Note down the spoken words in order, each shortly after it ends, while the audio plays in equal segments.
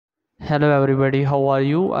Hello everybody, how are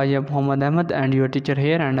you? I am Muhammad Ahmed and your teacher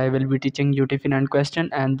here, and I will be teaching you different question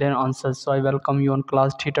and their answers. So I welcome you on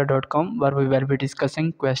classtheta.com where we will be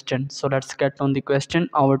discussing questions. So let's get on the question.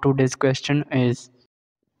 Our today's question is: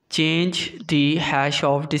 change the hash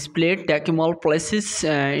of displayed decimal places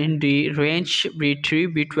in the range B3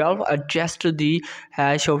 B12. Adjust the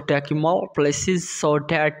hash of decimal places so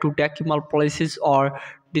that two decimal places are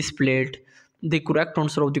displayed. The correct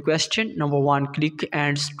answer of the question: number 1, click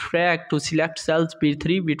and drag to select cells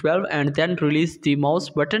B3 B12 and then release the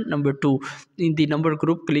mouse button. Number 2, in the number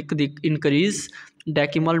group click the increase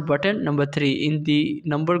decimal button. Number 3, in the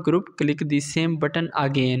number group click the same button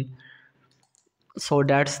again. So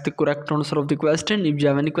that's the correct answer of the question. If you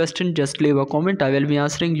have any question, just leave a comment. I will be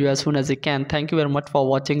answering you as soon as I can. Thank you very much for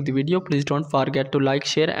watching the video. Please don't forget to like,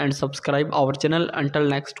 share and subscribe our channel. Until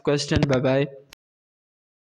next question, bye bye.